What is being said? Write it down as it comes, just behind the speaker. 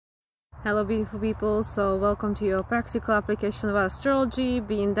Hello beautiful people, so welcome to your practical application of astrology,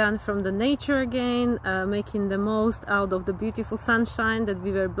 being done from the nature again, making the most out of the beautiful sunshine that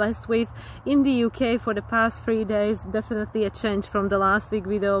we were blessed with in the UK for the past 3 days. Definitely a change from the last week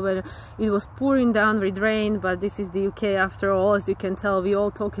video where it was pouring down with rain, but this is the UK after all. As you can tell, we're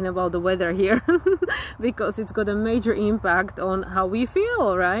all talking about the weather here because it's got a major impact on how we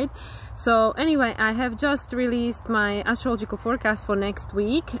feel, right? So anyway, I have just released my astrological forecast for next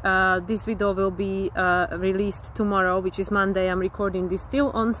week. This video will be released tomorrow, which is Monday. I'm recording this still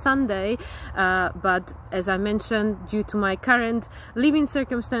on Sunday, but as I mentioned, due to my current living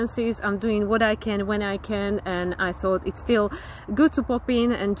circumstances, I'm doing what I can when I can, and I thought it's still good to pop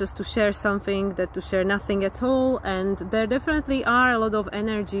in and just to share something than to share nothing at all. And there definitely are a lot of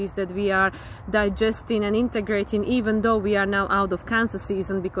energies that we are digesting and integrating, even though we are now out of Cancer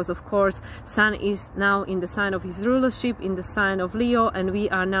season, because of course Sun is now in the sign of his rulership, in the sign of Leo, and we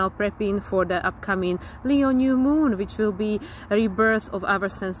are now prepping for the upcoming Leo new moon, which will be a rebirth of our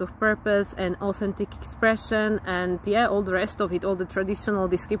sense of purpose and authentic expression, and yeah, all the rest of it, all the traditional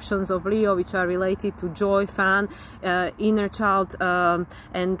descriptions of Leo which are related to joy, fun, inner child,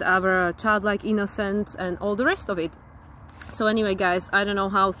 and our childlike innocence and all the rest of it. So anyway guys, I don't know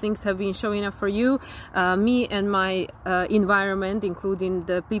how things have been showing up for you. Me and my environment, including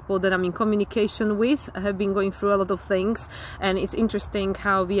the people that I'm in communication with, have been going through a lot of things, and it's interesting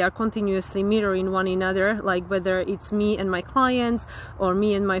how we are continuously mirroring one another, like whether it's me and my clients, or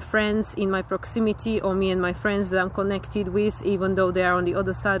me and my friends in my proximity, or me and my friends that I'm connected with, even though they are on the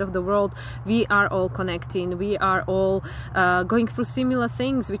other side of the world. We are all connecting, we are all going through similar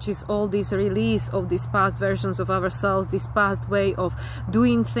things, which is all this release of these past versions of ourselves, this past way of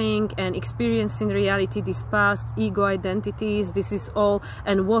doing things and experiencing reality, these past ego identities. This is all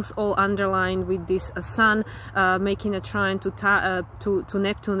and was all underlined with this Sun making a trine to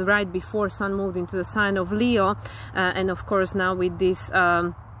Neptune right before Sun moved into the sign of Leo, and of course now with this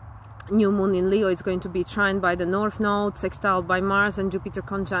new moon in Leo, it's going to be trined by the North Node, sextiled by Mars and Jupiter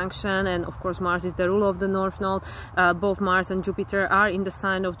conjunction, and of course Mars is the ruler of the North Node. Both Mars and Jupiter are in the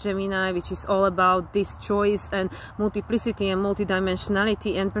sign of Gemini, which is all about this choice and multiplicity and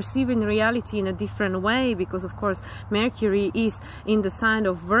multidimensionality and perceiving reality in a different way, because of course Mercury is in the sign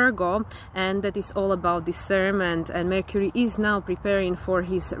of Virgo, and that is all about discernment, and Mercury is now preparing for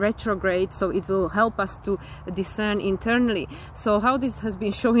his retrograde, so it will help us to discern internally. So how this has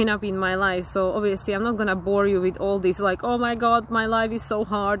been showing up in my life, so obviously I'm not gonna bore you with all this like, oh my god, my life is so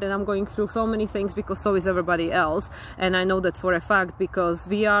hard and I'm going through so many things, because so is everybody else, and I know that for a fact, because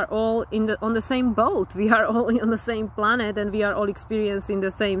we are all on the same boat, we are all on the same planet, and we are all experiencing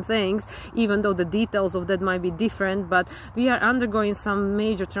the same things, even though the details of that might be different. But we are undergoing some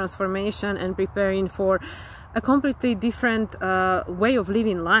major transformation and preparing for a completely different way of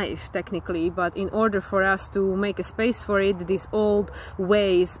living life, technically. But in order for us to make a space for it, these old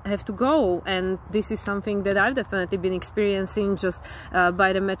ways have to go, and this is something that I've definitely been experiencing, just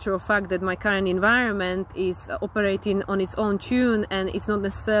by the matter of fact that my current environment is operating on its own tune, and it's not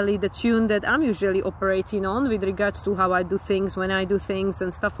necessarily the tune that I'm usually operating on with regards to how I do things, when I do things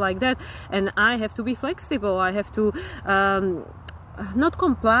and stuff like that. And I have to be flexible, I have to not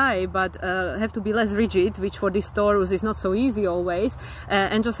comply, but have to be less rigid, which for this Taurus is not so easy always,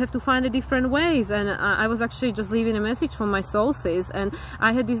 and just have to find a different ways. And I was actually just leaving a message from my solstice, and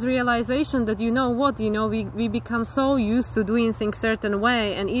I had this realization that, you know what, we become so used to doing things certain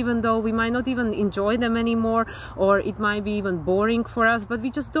way, and even though we might not even enjoy them anymore, or it might be even boring for us, but we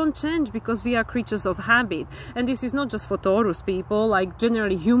just don't change, because we are creatures of habit. And this is not just for Taurus people, like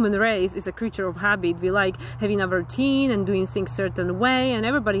generally human race is a creature of habit. We like having a routine and doing things certain way, and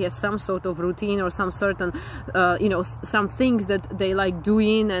everybody has some sort of routine or some certain some things that they like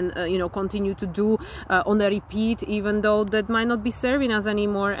doing and continue to do on a repeat, even though that might not be serving us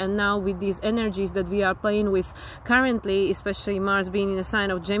anymore. And now with these energies that we are playing with currently, especially Mars being in a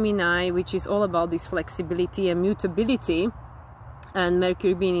sign of Gemini, which is all about this flexibility and mutability, and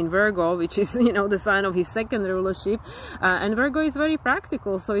Mercury being in Virgo, which is the sign of his second rulership, and Virgo is very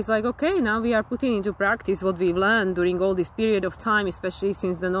practical, so it's like, okay, now we are putting into practice what we've learned during all this period of time, especially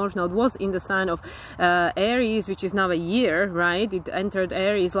since the North Node was in the sign of Aries, which is now a year, right? It entered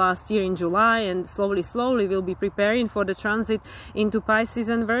Aries last year in July, and slowly we'll be preparing for the transit into Pisces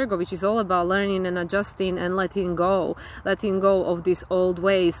and Virgo, which is all about learning and adjusting and letting go of these old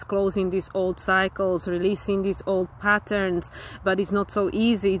ways, closing these old cycles, releasing these old patterns. But it's not so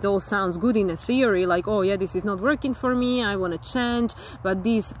easy. It all sounds good in a theory, like, oh yeah, this is not working for me, I want to change. But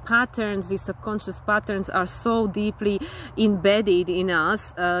these patterns, these subconscious patterns are so deeply embedded in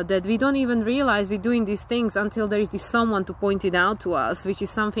us that we don't even realize we're doing these things until there is this someone to point it out to us, which is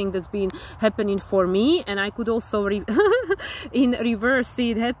something that's been happening for me. And I could also in reverse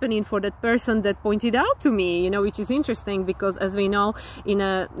see it happening for that person that pointed out to me, you know, which is interesting, because as we know, in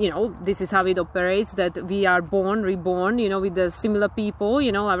a, you know, this is how it operates, that we are born, reborn, you know, with the similar people,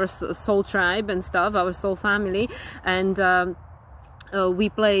 you know, our soul tribe and stuff, our soul family, and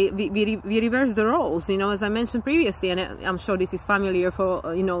we reverse the roles, you know, as I mentioned previously. And I'm sure this is familiar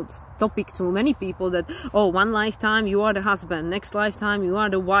for, you know, topic to many people, that, oh, one lifetime you are the husband, next lifetime you are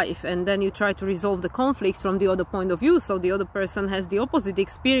the wife, and then you try to resolve the conflict from the other point of view, so the other person has the opposite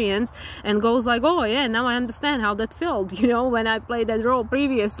experience and goes like, oh yeah, now I understand how that felt, you know, when I played that role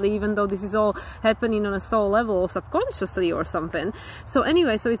previously, even though this is all happening on a soul level or subconsciously or something. So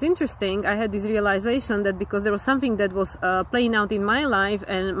anyway, so it's interesting. I had this realization that because there was something that was playing out in my life,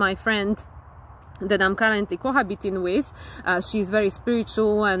 and my friend that I'm currently cohabiting with, she's very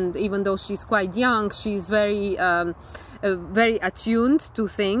spiritual, and even though she's quite young, she's very attuned to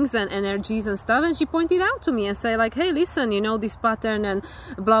things and energies and stuff. And she pointed out to me and say like, hey, listen, you know, this pattern and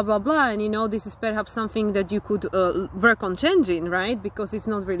blah blah blah, and you know, this is perhaps something that you could work on changing, right? Because it's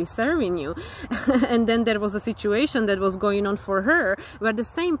not really serving you. And then there was a situation that was going on for her where the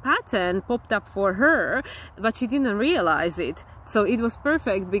same pattern popped up for her, but she didn't realize it. So it was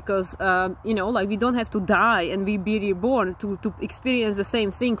perfect, because you know, like, we don't have to die and we be reborn to experience the same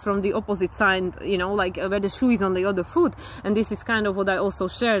thing from the opposite side, you know, like where the shoe is on the other foot. And this is kind of what I also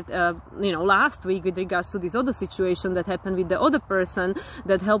shared you know, last week with regards to this other situation that happened with the other person,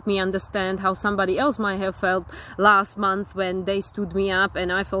 that helped me understand how somebody else might have felt last month when they stood me up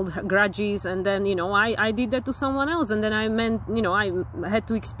and I felt grudges, and then, you know, I did that to someone else, and then I meant, you know, I had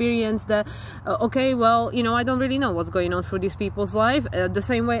to experience the okay, well, you know, I don't really know what's going on for these people's life, the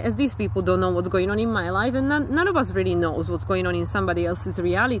same way as these people don't know what's going on in my life, and none of us really knows what's going on in somebody else's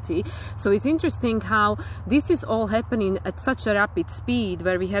reality. So it's interesting how this is all happening at such a rapid speed,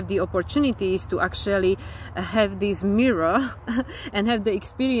 where we have the opportunities to actually have this mirror and have the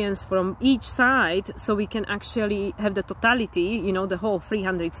experience from each side, so we can actually have the totality, you know, the whole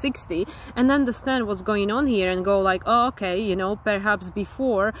 360, and understand what's going on here, and go like, oh, okay, you know, perhaps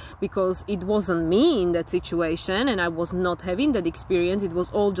before, because it wasn't me in that situation and I was not having that experience, it was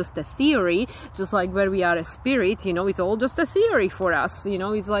all just a theory, just like where we are a spirit, you know, it's all just a theory for us, you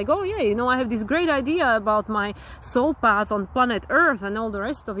know. It's like, oh yeah, you know, I have this great idea about my soul path on planet Earth and all the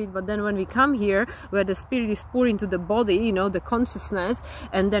rest of it, but then when we come here, where the spirit is pouring into the body, you know, the consciousness,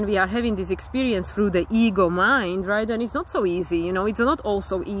 and then we are having this experience through the ego mind, right? And it's not so easy, you know, it's not all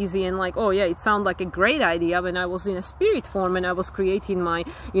so easy, and like, oh yeah, it sounded like a great idea when I was in a spirit form and I was creating my,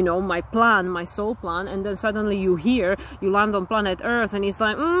 you know, my plan, my soul plan, and then suddenly you land on planet Earth, and it's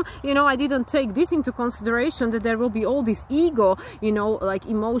like, you know, I didn't take this into consideration, that there will be all this ego, you know, like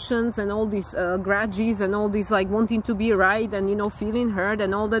emotions and all these grudges and all these like wanting to be right and, you know, feeling hurt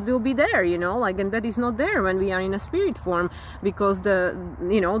and all that will be there, you know, like, and that is not there when we are in a spirit form, because the,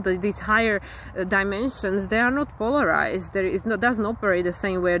 you know, these higher dimensions, they are not polarized. There is not, doesn't operate the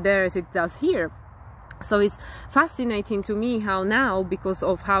same way there as it does here. So it's fascinating to me how now, because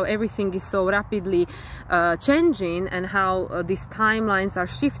of how everything is so rapidly changing, and how these timelines are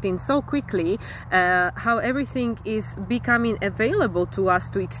shifting so quickly, how everything is becoming available to us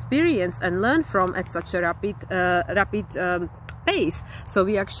to experience and learn from at such a rapid pace. So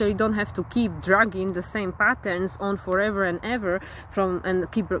we actually don't have to keep dragging the same patterns on forever and ever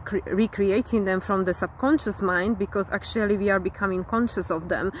and keep recreating them from the subconscious mind, because actually we are becoming conscious of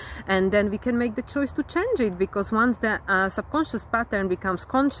them, and then we can make the choice to change it, because once the subconscious pattern becomes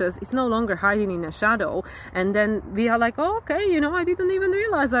conscious, it's no longer hiding in a shadow, and then we are like, oh, okay, you know, I didn't even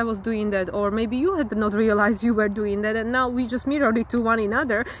realize I was doing that, or maybe you had not realized you were doing that, and now we just mirrored it to one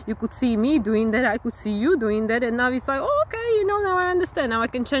another. You could see me doing that, I could see you doing that, and now it's like, oh, okay, you know, now I understand, now I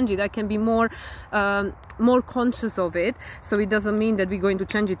can change it, I can be more conscious of it. So it doesn't mean that we're going to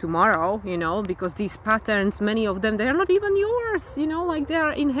change it tomorrow, you know, because these patterns, many of them, they are not even yours, you know, like they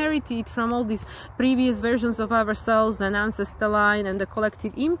are inherited from all these previous versions of ourselves and ancestor line and the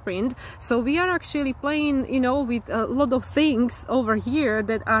collective imprint. So we are actually playing, you know, with a lot of things over here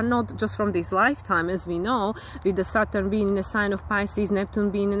that are not just from this lifetime, as we know, with the Saturn being in a sign of Pisces,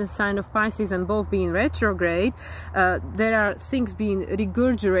 Neptune being in a sign of Pisces, and both being retrograde. There are things being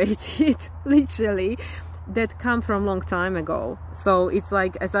regurgitated literally that come from long time ago. So it's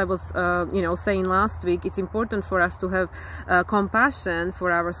like, as I was you know, saying last week, it's important for us to have compassion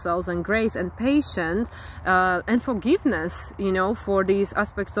for ourselves and grace and patience and forgiveness, you know, for these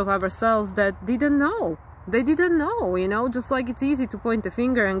aspects of ourselves that didn't know. They didn't know, you know, just like it's easy to point a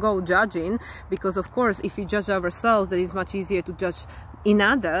finger and go judging, because of course if we judge ourselves, that is much easier to judge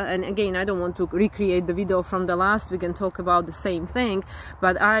another. And again, I don't want to recreate the video from the last week and talk about the same thing,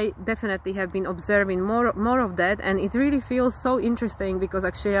 but I definitely have been observing more of that, and it really feels so interesting, because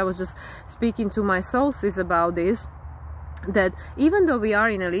actually I was just speaking to my sources about this, that even though we are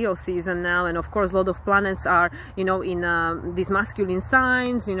in a Leo season now, and of course a lot of planets are, you know, in these masculine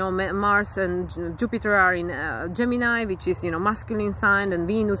signs, you know, Mars and Jupiter are in Gemini, which is, you know, masculine sign, and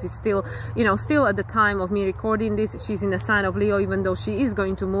Venus is still, you know, still at the time of me recording this, she's in the sign of Leo, even though she is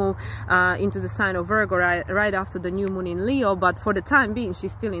going to move into the sign of Virgo right after the new moon in Leo. But for the time being,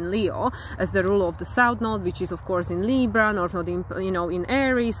 she's still in Leo as the ruler of the South Node, which is of course in Libra, North Node in, you know, in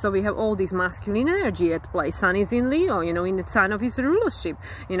Aries. So we have all this masculine energy at play. Sun is in Leo, you know, in the sign of his rulership,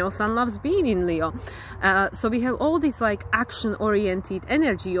 you know, Sun loves being in Leo. So we have all this like action-oriented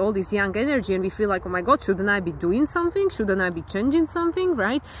energy, all this young energy, and we feel like, oh my God, shouldn't I be doing something? Shouldn't I be changing something,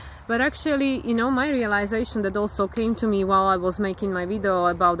 right? But actually, you know, my realization that also came to me while I was making my video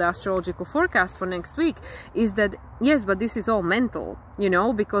about the astrological forecast for next week is that, yes, but this is all mental, you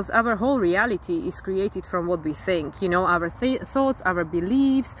know, because our whole reality is created from what we think, you know, our thoughts, our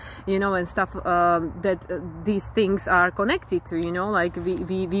beliefs, you know, and stuff that these things are connected to, you know, like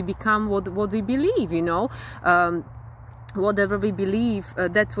we become what we believe, you know. Whatever we believe,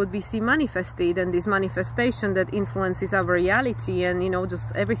 that's what we see manifested, and this manifestation that influences our reality, and you know,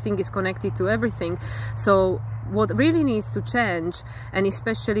 just everything is connected to everything. So what really needs to change, and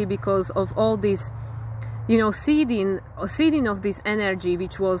especially because of all this, you know, seeding of this energy,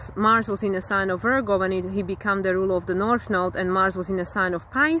 which was Mars was in a sign of Virgo when he became the ruler of the North Node, and Mars was in a sign of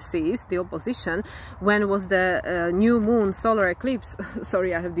Pisces, the opposition, when was the new moon solar eclipse.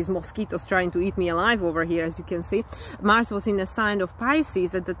 Sorry, I have these mosquitoes trying to eat me alive over here, as you can see. Mars was in a sign of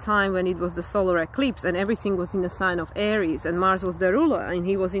Pisces at the time when it was the solar eclipse, and everything was in the sign of Aries, and Mars was the ruler and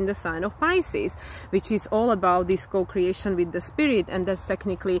he was in the sign of Pisces, which is all about this co-creation with the spirit, and that's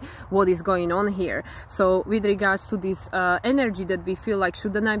technically what is going on here. So with regards to this energy that we feel like,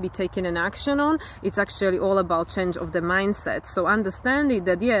 shouldn't I be taking an action on, it's actually all about change of the mindset. So understanding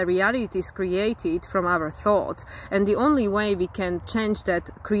that, yeah, reality is created from our thoughts, and the only way we can change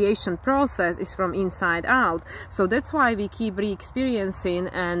that creation process is from inside out. So that's why we keep re-experiencing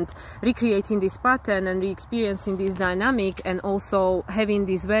and recreating this pattern and re-experiencing this dynamic, and also having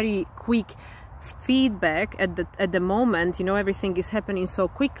this very quick feedback at the moment, you know, everything is happening so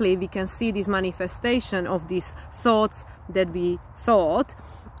quickly. We can see this manifestation of these thoughts that we thought,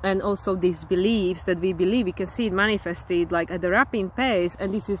 and also these beliefs that we believe. We can see it manifested like at a rapid pace,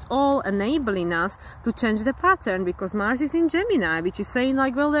 and this is all enabling us to change the pattern, because Mars is in Gemini, which is saying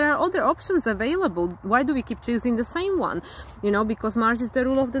like, well, there are other options available. Why do we keep choosing the same one? You know, because Mars is the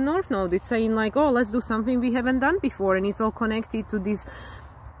rule of the North Node. It's saying like, oh, let's do something we haven't done before, and it's all connected to this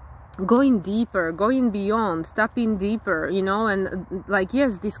going deeper, going beyond, tapping deeper, you know, and like,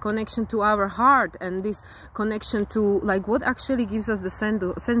 yes, this connection to our heart, and this connection to like what actually gives us the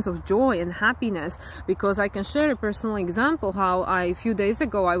sense of joy and happiness. Because I can share a personal example how a few days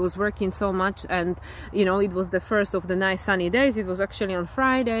ago I was working so much, and you know, it was the first of the nice sunny days. It was actually on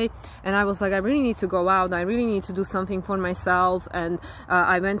Friday, and I was like, I really need to go out, I really need to do something for myself. And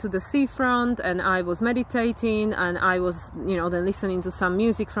I went to the seafront, and I was meditating, and I was, you know, then listening to some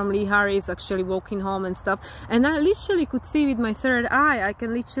music from Lee Harris, actually walking home and stuff, and I literally could see with my third eye, I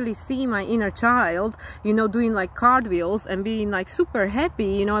can literally see my inner child, you know, doing like cartwheels and being like super happy,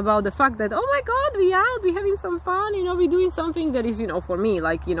 you know, about the fact that, oh my God, we out, we having some fun, you know, we doing something that is, you know, for me,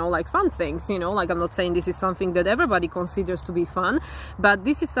 like, you know, like fun things, you know, like, I'm not saying this is something that everybody considers to be fun, but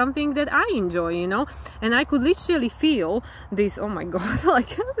this is something that I enjoy, you know. And I could literally feel this, oh my God,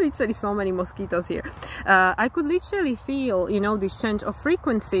 like literally so many mosquitoes here. I could literally feel, you know, this change of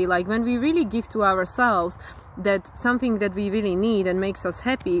frequency, like when we really give to ourselves that something that we really need and makes us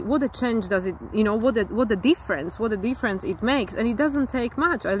happy, what a change does it, you know, what a difference it makes. And it doesn't take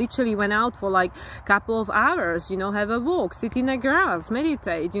much. I literally went out for like a couple of hours, you know, have a walk, sit in the grass,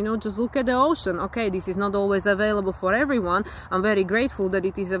 meditate, you know, just look at the ocean. Okay, this is not always available for everyone. I'm very grateful that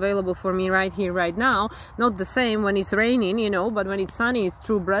it is available for me right here, right now. Not the same when it's raining, you know, but when it's sunny, it's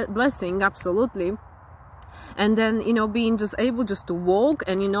true blessing, absolutely. and then, you know, being just able just to walk.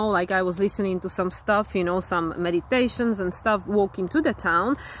 And, you know, like I was listening to some stuff, you know, some meditations and stuff walking to the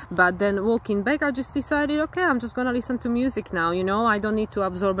town, but then walking back I just decided, okay, I'm just gonna listen to music now, you know, I don't need to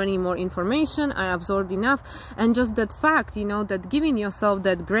absorb any more information, I absorbed enough. And just that fact, you know, that giving yourself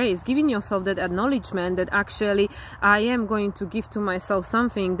that grace, giving yourself that acknowledgement that actually I am going to give to myself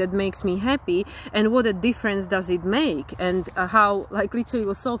something that makes me happy, and what a difference does it make. And how, like, literally it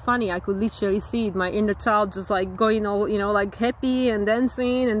was so funny, I could literally see it, my inner child just like going all, you know, like happy and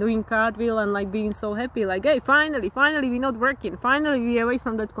dancing and doing cartwheel and like being so happy, like, hey, finally we're not working, finally we're away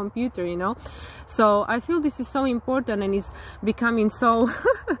from that computer, you know. So I feel this is so important, and it's becoming so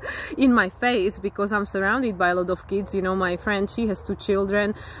in my face because I'm surrounded by a lot of kids. You know, my friend, she has 2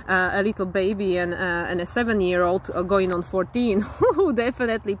 children, a little baby and a 7-year-old going on 14 who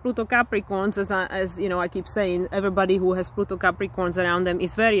definitely Pluto Capricorns, as you know, I keep saying, everybody who has Pluto Capricorns around them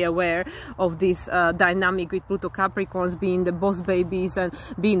is very aware of this dynamic with Pluto Capricorns being the boss babies and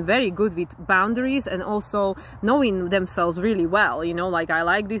being very good with boundaries, and also knowing themselves really well, you know, like I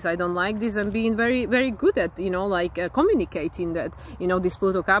like this, I don't like this, and being very, very good at, you know, like communicating that, you know, these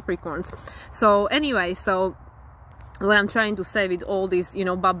Pluto Capricorns. So anyway, so what I'm trying to say with all this, you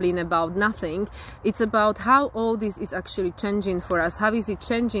know, babbling about nothing, it's about how all this is actually changing for us. How is it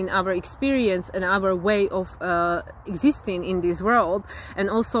changing our experience and our way of existing in this world? And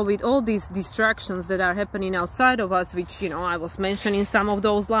also with all these distractions that are happening outside of us, which, you know, I was mentioning some of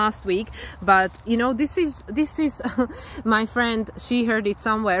those last week. But, you know, this is my friend, she heard it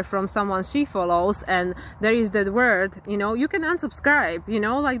somewhere from someone she follows, and there is that word, you know, you can unsubscribe, you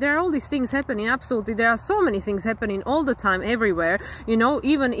know, like there are all these things happening. Absolutely, there are so many things happening all the time, everywhere, you know.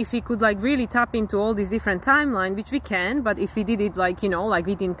 Even if we could like really tap into all these different timelines, which we can, but if we did it like, you know, like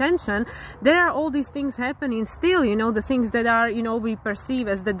with intention, there are all these things happening still, you know, the things that are, you know, we perceive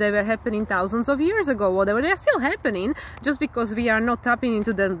as that they were happening thousands of years ago, whatever, they are still happening. Just because we are not tapping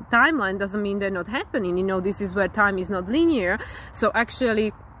into the timeline doesn't mean they're not happening, you know. This is where time is not linear. So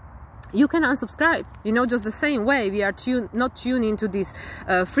actually you can unsubscribe, you know, just the same way we are not tuned into these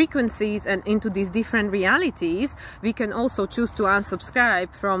frequencies and into these different realities. We can also choose to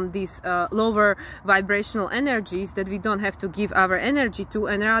unsubscribe from these lower vibrational energies that we don't have to give our energy to,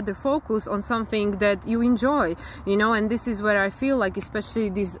 and rather focus on something that you enjoy, you know. And this is where I feel like, especially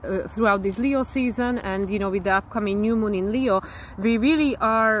this throughout this Leo season, and, you know, with the upcoming new moon in Leo, we really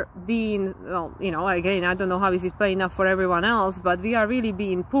are being, well, you know, again, I don't know how is it playing up for everyone else, but we are really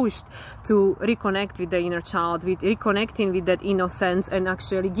being pushed to reconnect with the inner child, with reconnecting with that innocence, and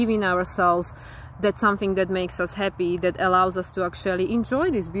actually giving ourselves that something that makes us happy, that allows us to actually enjoy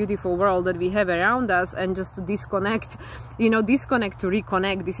this beautiful world that we have around us, and just to disconnect, you know, disconnect to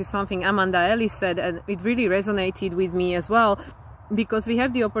reconnect. This is something Amanda Ellis said, and it really resonated with me as well, because we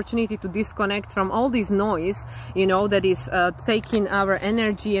have the opportunity to disconnect from all this noise, you know, that is taking our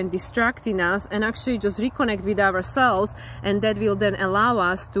energy and distracting us, and actually just reconnect with ourselves, and that will then allow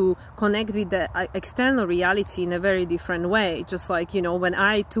us to connect with the external reality in a very different way. Just like, you know, when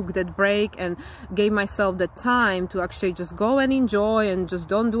I took that break and gave myself the time to actually just go and enjoy and just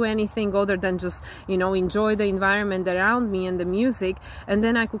don't do anything other than just, you know, enjoy the environment around me and the music, and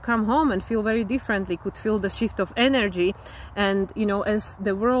then I could come home and feel very differently, could feel the shift of energy. And, you know, as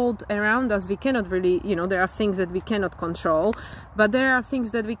the world around us, we cannot really, you know, there are things that we cannot control, but there are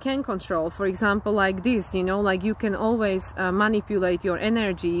things that we can control. For example, like this, you know, like you can always manipulate your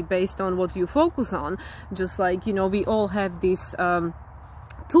energy based on what you focus on. Just like, you know, we all have this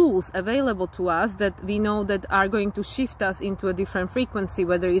tools available to us that we know that are going to shift us into a different frequency,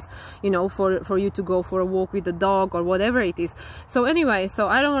 whether it's, you know, for you to go for a walk with a dog or whatever it is. So anyway, so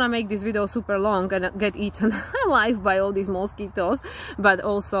I don't want to make this video super long and get eaten alive by all these mosquitoes, but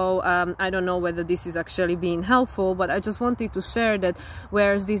also I don't know whether this is actually being helpful, but I just wanted to share that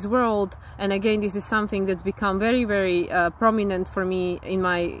whereas this world, and again, this is something that's become very, very prominent for me in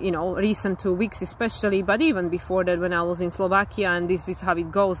my, you know, recent 2 weeks especially, but even before that when I was in Slovakia, and this is how it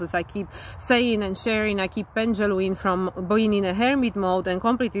goes. As I keep saying and sharing, I keep penduluming from being in a hermit mode and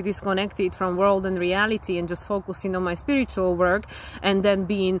completely disconnected from world and reality, and just focusing on my spiritual work, and then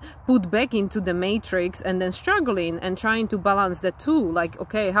being put back into the matrix, and then struggling and trying to balance the two. Like,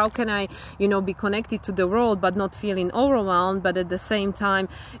 okay, how can I, you know, be connected to the world but not feeling overwhelmed, but at the same time,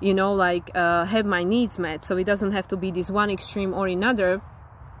 you know, like have my needs met? So it doesn't have to be this one extreme or another.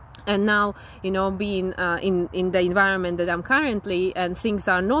 And now, you know, being in the environment that I'm currently, and things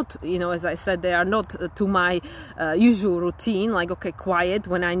are not, you know, as I said, they are not to my usual routine, like, okay, quiet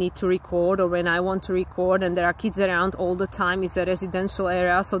when I need to record or when I want to record, and there are kids around all the time. It's a residential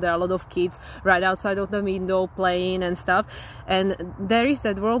area, so there are a lot of kids right outside of the window playing and stuff. And there is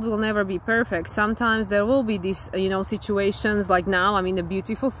that world will never be perfect. Sometimes there will be these, you know, situations like now I'm in a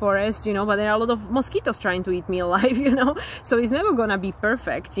beautiful forest, you know, but there are a lot of mosquitoes trying to eat me alive, you know, so it's never gonna be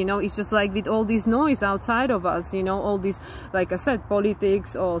perfect, you know. It's just like with all this noise outside of us, you know, all this, like I said,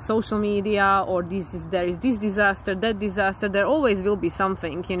 politics or social media, or there is this disaster, that disaster, there always will be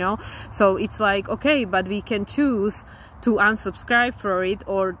something, you know. So it's like, okay, but we can choose to unsubscribe for it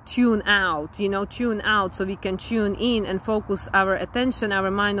or tune out, you know, tune out, so we can tune in and focus our attention, our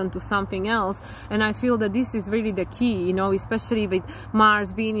mind onto something else. And I feel that this is really the key, you know, especially with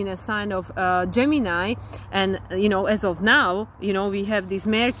Mars being in a sign of Gemini. And, you know, as of now, you know, we have this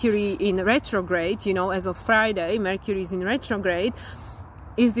Mercury in retrograde, you know, as of Friday, Mercury is in retrograde.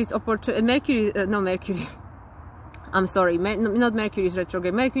 Is this opportunity, I'm sorry, not Mercury is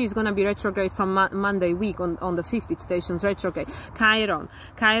retrograde. Mercury is going to be retrograde from Monday week on the 5th. It stations retrograde.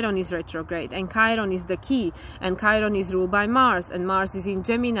 Chiron is retrograde, and Chiron is the key, and Chiron is ruled by Mars, and Mars is in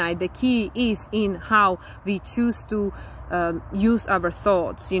Gemini. The key is in how we choose to use our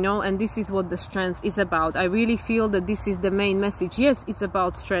thoughts, you know, and this is what the strength is about. I really feel that this is the main message. Yes, it's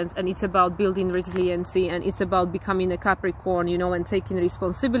about strength, and it's about building resiliency, and it's about becoming a Capricorn, you know, and taking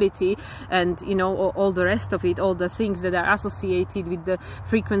responsibility, and, you know, all the rest of it, all the things that are associated with the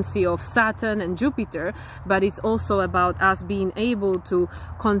frequency of Saturn and Jupiter. But it's also about us being able to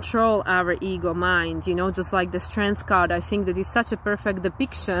control our ego mind, you know, just like the strength card. I think that is such a perfect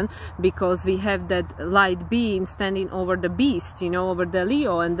depiction, because we have that light being standing over the beast, you know, over the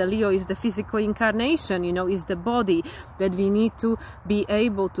Leo, and the Leo is the physical incarnation, you know, is the body, that we need to be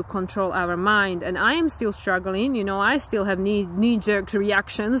able to control our mind. And I am still struggling, you know, I still have knee-jerk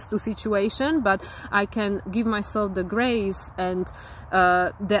reactions to situation, but I can give myself the grace and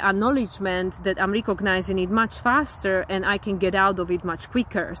the acknowledgement that I'm recognizing it much faster, and I can get out of it much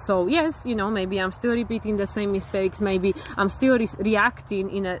quicker. So yes, you know, maybe I'm still repeating the same mistakes, maybe I'm still reacting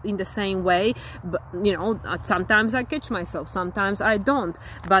in the same way, but, you know, sometimes I catch myself, sometimes I don't,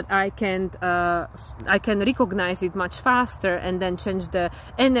 but I can recognize it much faster and then change the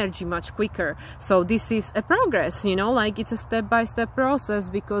energy much quicker. So this is a progress, you know, like it's a step-by-step process,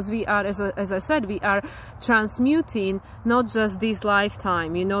 because we are, as I said, we are transmuting not just this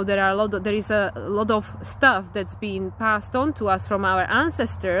lifetime, you know, there is a lot of stuff that's been passed on to us from our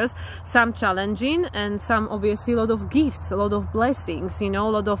ancestors, some challenging and some obviously a lot of gifts, a lot of blessings, you know,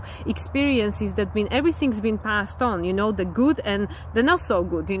 a lot of experiences everything's been passed on, you know, the good and the not so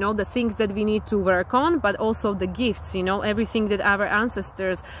good, you know, the things that we need to work on, but also the gifts, you know, everything that our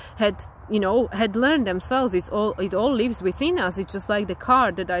ancestors had, you know, had learned themselves. It all lives within us. It's just like the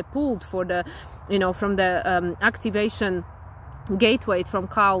card that I pulled for the, you know, from the activation gateway from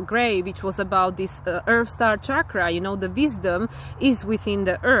Carl Gray, which was about this earth star chakra, you know, the wisdom is within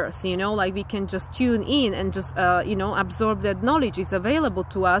the earth, you know, like we can just tune in and just you know, absorb that knowledge is available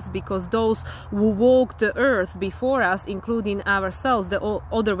to us, because those who walked the earth before us, including ourselves, the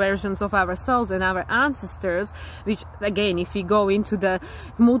other versions of ourselves and our ancestors, which again, if we go into the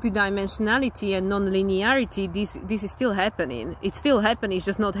multidimensionality and non-linearity, this is still happening. It's still happening. It's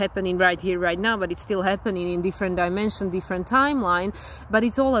just not happening right here right now, but it's still happening in different dimensions, different timelines. But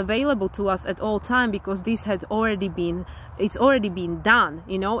it's all available to us at all time, because this had already been, it's already been done,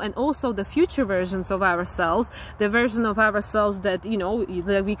 you know. And also the future versions of ourselves, the version of ourselves that, you know,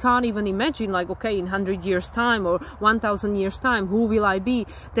 that we can't even imagine, like, okay, in 100 years time or 1000 years time, who will I be?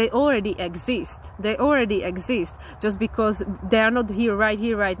 They already exist. They already exist. Just because they are not here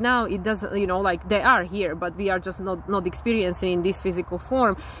right now, it doesn't, you know, like they are here, but we are just not experiencing in this physical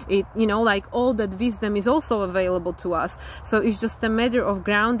form. It, you know, like all that wisdom is also available to us. So it's just a matter of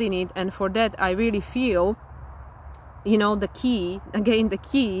grounding it, and for that I really feel, you know, the key, again, the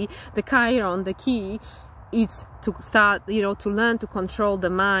key, the Chiron, the key, it's to start, you know, to learn to control the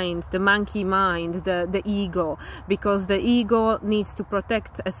mind, the monkey mind, the ego, because the ego needs to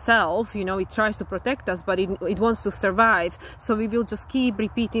protect itself, you know, it tries to protect us, but it wants to survive. So we will just keep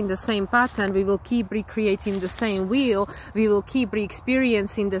repeating the same pattern, we will keep recreating the same wheel, we will keep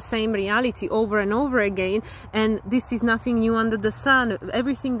re-experiencing the same reality over and over again, and this is nothing new under the sun.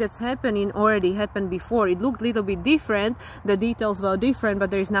 Everything that's happening already happened before. It looked a little bit different, the details were different,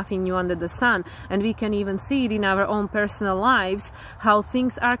 but there is nothing new under the sun. And we can even see it in our own personal lives, how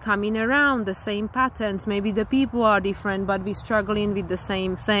things are coming around, the same patterns. Maybe the people are different, but we're struggling with the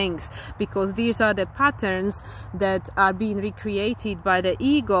same things, because these are the patterns that are being recreated by the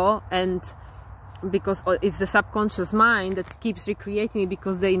ego, and because it's the subconscious mind that keeps recreating it,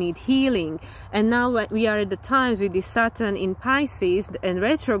 because they need healing. And now we are at the times with this Saturn in Pisces and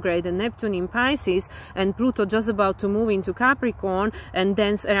retrograde, and Neptune in Pisces, and Pluto just about to move into Capricorn and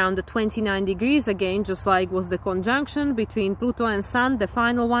dance around the 29 degrees again, just like was the conjunction between Pluto and Sun, the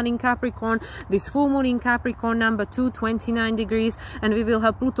final one in Capricorn, this full moon in Capricorn number 2, 29 degrees, and we will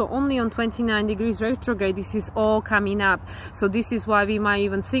have Pluto only on 29 degrees retrograde. This is all coming up. So this is why we might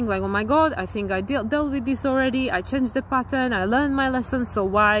even think like, oh my God, I think I dealt with this already, I changed the pattern, I learned my lesson, so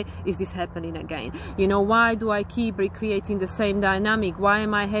why is this happening again? You know, why do I keep recreating the same dynamic? Why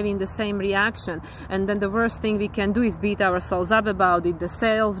am I having the same reaction? And then the worst thing we can do is beat ourselves up about it, the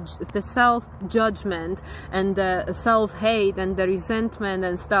self-judgment and the self-hate and the resentment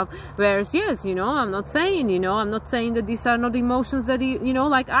and stuff. Whereas, yes, you know, I'm not saying that these are not emotions that, you know,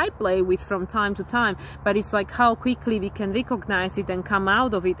 like I play with from time to time, but it's like how quickly we can recognize it and come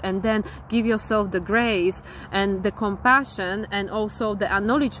out of it, and then give yourself the grace and the compassion, and also the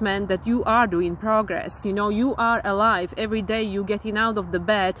acknowledgement that you are doing progress. You know, you are alive. Every day you getting out of the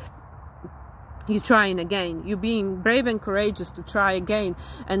bed, you're trying again, you're being brave and courageous to try again.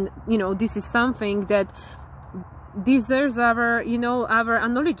 And you know, this is something that deserves our, you know, our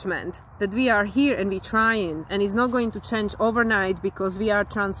acknowledgement, that we are here and we're trying, and it's not going to change overnight, because we are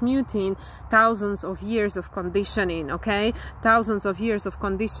transmuting thousands of years of conditioning, okay? Thousands of years of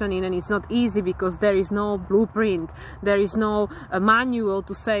conditioning, and it's not easy, because there is no blueprint, there is no manual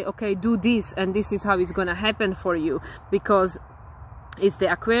to say, okay, do this and this is how it's gonna happen for you, because it's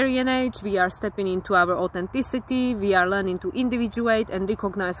the Aquarian age. We are stepping into our authenticity. We are learning to individuate and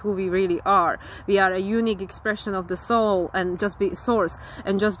recognize who we really are. We are a unique expression of the soul and source.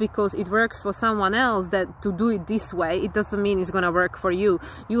 And just because it works for someone else that to do it this way, it doesn't mean it's going to work for you.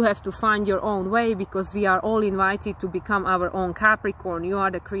 You have to find your own way, because we are all invited to become our own Capricorn. You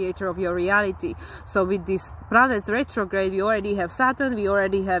are the creator of your reality. So with this planets retrograde, we already have Saturn, we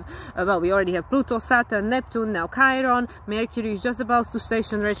already have Pluto, Saturn, Neptune, now Chiron. Mercury is just about to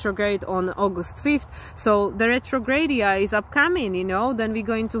station retrograde on August 5th. So the retrogradia is upcoming, you know. Then we're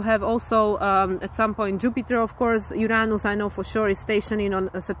going to have also at some point Jupiter, of course. Uranus, I know for sure, is stationing on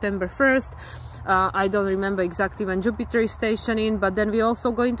September 1st. I don't remember exactly when Jupiter is stationing, but then we're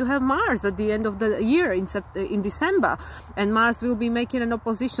also going to have Mars at the end of the year in December, and Mars will be making an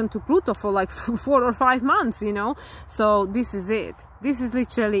opposition to Pluto for like 4 or 5 months, you know. So this is it. This is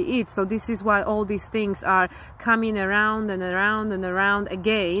literally it. So this is why all these things are coming around and around and around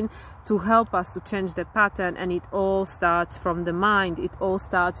again, to help us to change the pattern. And it all starts from the mind. It all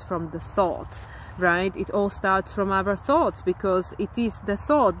starts from the thought. Right? It all starts from our thoughts, because it is the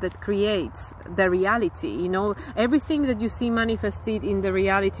thought that creates the reality. You know, everything that you see manifested in the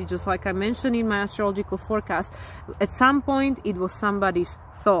reality, just like I mentioned in my astrological forecast, at some point it was somebody's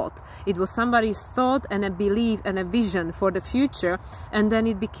thought. It was somebody's thought and a belief and a vision for the future, and then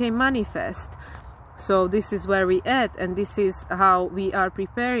it became manifest. So this is where we at, and this is how we are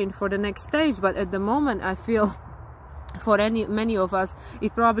preparing for the next stage. But at the moment, I feel for many of us,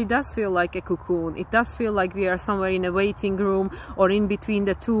 it probably does feel like a cocoon. It does feel like we are somewhere in a waiting room, or in between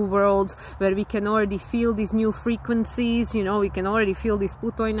the two worlds, where we can already feel these new frequencies. You know, we can already feel this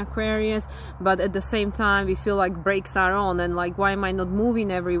Pluto in Aquarius, but at the same time we feel like brakes are on, and like, why am I not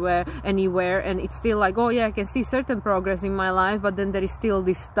moving anywhere? And it's still like, oh yeah, I can see certain progress in my life, but then there is still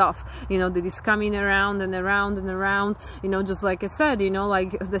this stuff, you know, that is coming around and around and around. You know, just like I said, you know,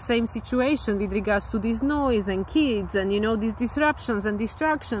 like the same situation with regards to this noise and kids, and you know, these disruptions and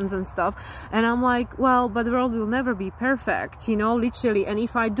distractions and stuff. And I'm like, well, but the world will never be perfect, you know, literally. And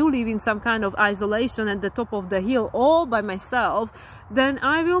if I do live in some kind of isolation at the top of the hill all by myself, then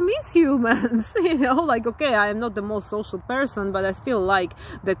I will miss humans. You know, like, okay, I am not the most social person, but I still like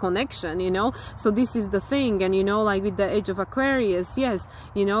the connection, you know. So this is the thing. And you know, like with the age of Aquarius, yes,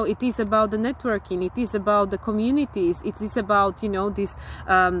 you know, it is about the networking, it is about the communities, it is about, you know, this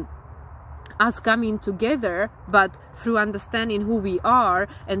us coming together, but through understanding who we are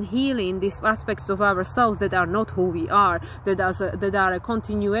and healing these aspects of ourselves that are not who we are, that are a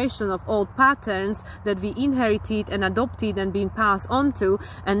continuation of old patterns that we inherited and adopted and been passed on to.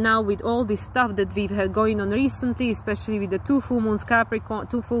 And now with all this stuff that we've had going on recently, especially with the two full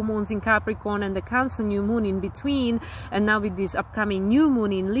moons in Capricorn and the Cancer new moon in between, and now with this upcoming new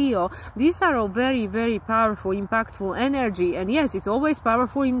moon in Leo, these are all very, very powerful, impactful energy. And yes, it's always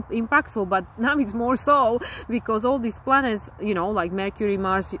powerful, impactful, but now it's more so, because all these planets, you know, like Mercury,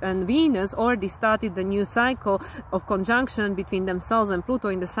 Mars and Venus already started the new cycle of conjunction between themselves and Pluto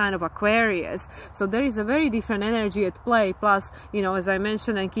in the sign of Aquarius. So there is a very different energy at play. Plus, you know, as I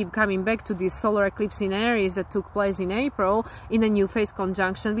mentioned and keep coming back to this solar eclipse in Aries that took place in April in a new phase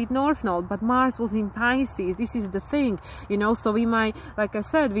conjunction with North Node, but Mars was in Pisces. This is the thing, you know, so we might, like I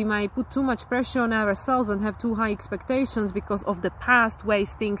said, we might put too much pressure on ourselves and have too high expectations because of the past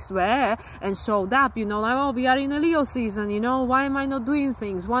ways things were and showed up, you know, like, oh, we are in a Leo season, you know, why am I not doing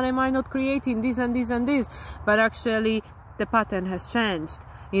things? Why am I not creating this and this and this? But actually the pattern has changed.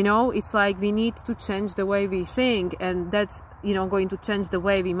 You know, it's like we need to change the way we think, and that's, you know, going to change the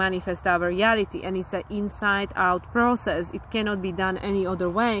way we manifest our reality. And it's an inside out process. It cannot be done any other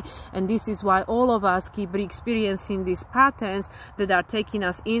way. And this is why all of us keep re-experiencing these patterns that are taking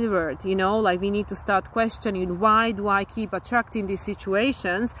us inward. You know, like we need to start questioning, why do I keep attracting these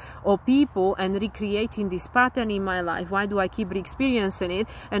situations or people and recreating this pattern in my life? Why do I keep re-experiencing it?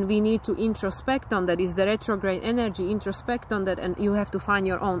 And we need to introspect on that. It's the retrograde energy. Introspect on that, and you have to find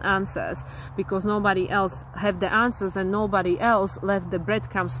your own answers, because nobody else have the answers and nobody else left the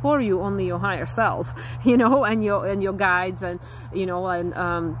breadcrumbs for you, only your higher self, you know, and your guides, and you know,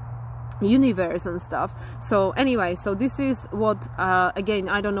 and universe and stuff. So anyway, so this is what again,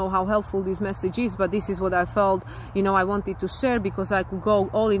 I don't know how helpful this message is, but this is what I felt, you know, I wanted to share, because I could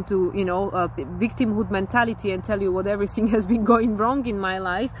go all into, you know, victimhood mentality and tell you what everything has been going wrong in my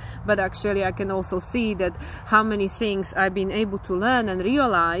life, but actually I can also see that how many things I've been able to learn and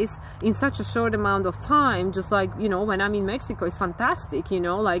realize in such a short amount of time. Just like, you know, when I'm in Mexico, it's fantastic, you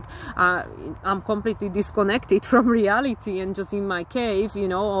know, like I'm completely disconnected from reality and just in my cave, you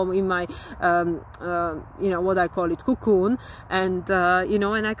know, or in my you know, what I call it, cocoon, and you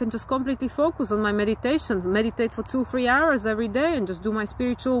know, and I can just completely focus on my meditation, meditate for 2-3 hours every day and just do my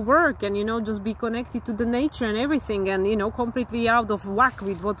spiritual work, and you know, just be connected to the nature and everything, and you know, completely out of whack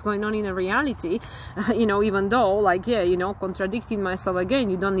with what's going on in a reality. You know, even though, like, yeah, you know, contradicting myself again,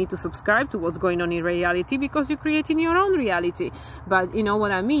 you don't need to subscribe to what's going on in reality because you're creating your own reality. But you know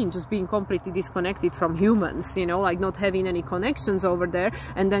what I mean, just being completely disconnected from humans, you know, like not having any connections over there,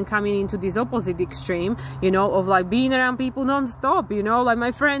 and then coming into this opposite extreme, you know, of like being around people non-stop, you know, like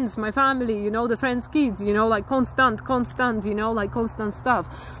my friends, my family, you know, the friends' kids, you know, like constant, you know, like constant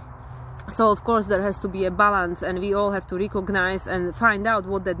stuff. So of course there has to be a balance, and we all have to recognize and find out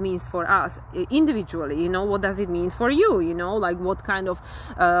what that means for us individually. You know, what does it mean for you? You know, like what kind of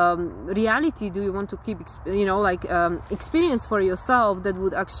reality do you want to keep, you know, like experience for yourself that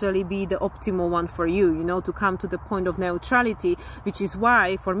would actually be the optimal one for you, you know, to come to the point of neutrality, which is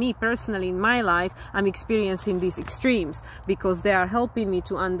why for me personally in my life I'm experiencing these extremes, because they are helping me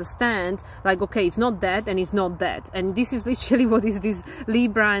to understand, like, okay, it's not that and it's not that, and this is literally what is this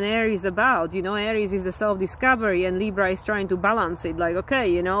Libra and Aries about. You know, Aries is the self-discovery and Libra is trying to balance it, like, okay,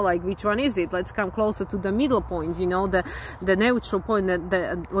 you know, like which one is it? Let's come closer to the middle point, you know, the neutral point,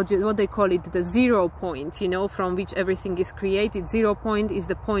 what they call it, the 0 point, you know, from which everything is created. 0 point is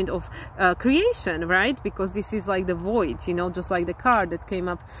the point of creation, right? Because this is like the void, you know, just like the card that came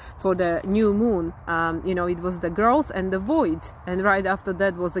up for the new moon, you know, it was the growth and the void, and right after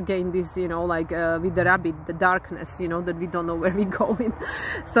that was again this, you know, like with the rabbit, the darkness, you know, that we don't know where we're going.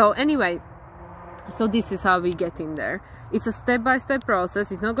 So anyway, so this is how we get in there. It's a step-by-step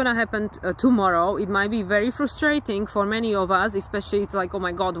process. It's not gonna happen tomorrow. It might be very frustrating for many of us, especially it's like, oh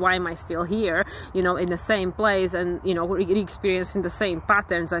my god, why am I still here, you know, in the same place, and you know, re-experiencing the same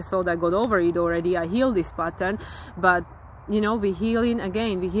patterns. I thought I got over it already, I healed this pattern, but you know, we're healing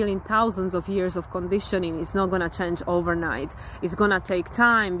again, we're healing thousands of years of conditioning. It's not gonna change overnight. It's gonna take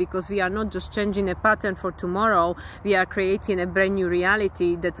time, because we are not just changing a pattern for tomorrow, we are creating a brand new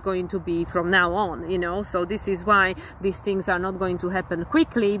reality that's going to be from now on, you know. So this is why these things are not going to happen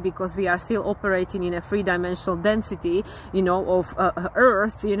quickly, because we are still operating in a 3-dimensional density, you know, of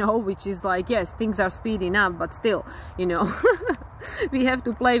Earth, you know, which is like, yes, things are speeding up, but still, you know, we have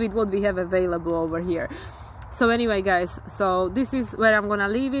to play with what we have available over here. So anyway guys, so this is where I'm gonna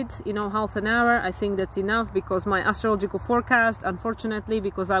leave it, you know, half an hour. I think that's enough, because my astrological forecast, unfortunately,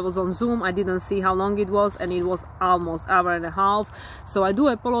 because I was on Zoom, I didn't see how long it was, and it was almost an hour and a half. So I do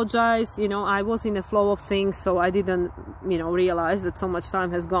apologize, you know, I was in the flow of things, so I didn't, you know, realize that so much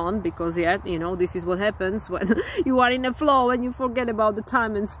time has gone, because yeah, you know, this is what happens when you are in a flow and you forget about the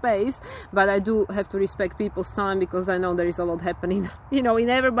time and space. But I do have to respect people's time, because I know there is a lot happening, you know, in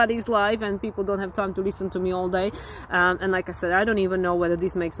everybody's life, and people don't have time to listen to me all day. And like I said, I don't even know whether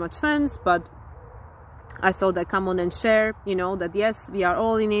this makes much sense, but I thought I'd come on and share, you know, that yes, we are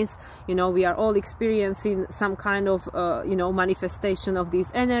all in this, you know, we are all experiencing some kind of you know, manifestation of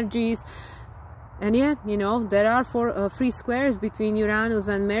these energies. And yeah, you know, there are 4 free squares between Uranus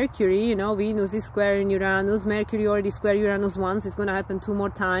and Mercury. You know, Venus is squaring Uranus. Mercury already squared Uranus once. It's going to happen 2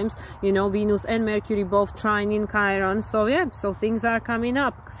 more times. You know, Venus and Mercury both trine in Chiron. So yeah, so things are coming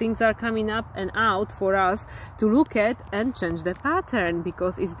up. Things are coming up and out for us to look at and change the pattern.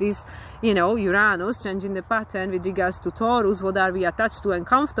 Because it's this, you know, Uranus changing the pattern with regards to Taurus. What are we attached to and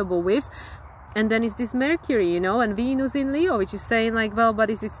comfortable with? And then it's this Mercury, you know, and Venus in Leo, which is saying like, well, but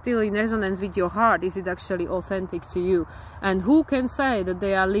is it still in resonance with your heart? Is it actually authentic to you? And who can say that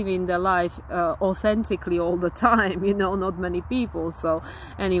they are living their life authentically all the time? You know, not many people. So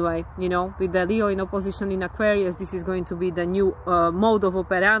anyway, you know, with the Leo in opposition in Aquarius, this is going to be the new mode of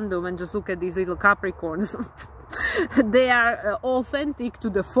operandum. And just look at these little Capricorns. They are authentic to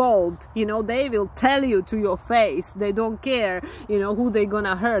the fault, you know, they will tell you to your face. They don't care, you know, who they're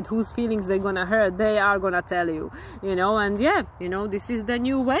gonna hurt, whose feelings they're gonna hurt. They are gonna tell you, you know. And yeah, you know, this is the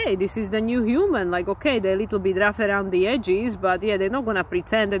new way, this is the new human. Like, okay, they're a little bit rough around the edges, but yeah, they're not gonna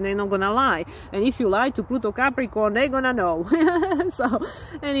pretend and they're not gonna lie. And if you lie to Pluto Capricorn, they're gonna know. So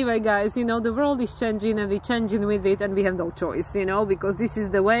anyway, guys, you know, the world is changing and we're changing with it, and we have no choice, you know, because this is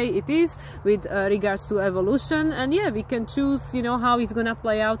the way it is with regards to evolution. And yeah, we can choose, you know, how it's gonna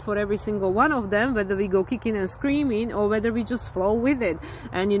play out for every single one of them, whether we go kicking and screaming or whether we just flow with it.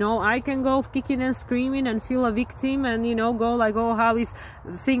 And you know, I can go kicking and screaming and feel a victim and, you know, go like, oh, how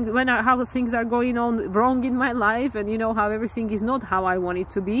things are going on wrong in my life, and you know, how everything is not how I want it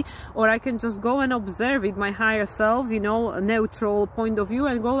to be. Or I can just go and observe with my higher self, you know, a neutral point of view,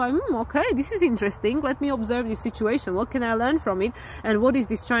 and go like, okay, this is interesting, let me observe this situation, what can I learn from it, and what is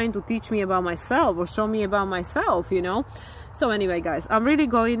this trying to teach me about myself or show me about myself, you know. So anyway, guys, I'm really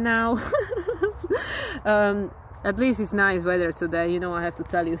going now. At least it's nice weather today, you know, I have to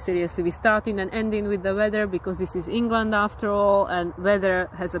tell you, seriously, we're starting and ending with the weather, because this is England after all, and weather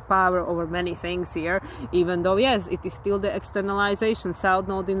has a power over many things here, even though, yes, it is still the externalization, South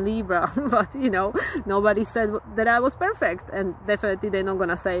Node in Libra, but, you know, nobody said that I was perfect, and definitely they're not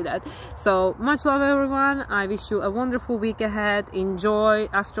gonna say that. So, much love, everyone. I wish you a wonderful week ahead. Enjoy.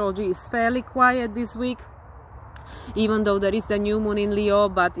 Astrology is fairly quiet this week, even though there is the new moon in Leo,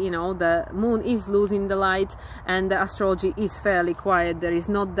 but you know, the moon is losing the light and the astrology is fairly quiet. There is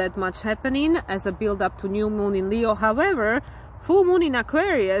not that much happening as a build up to new moon in Leo. However, full moon in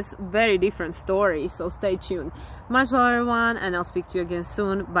Aquarius, very different story, so stay tuned. Much love, everyone, and I'll speak to you again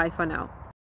soon. Bye for now.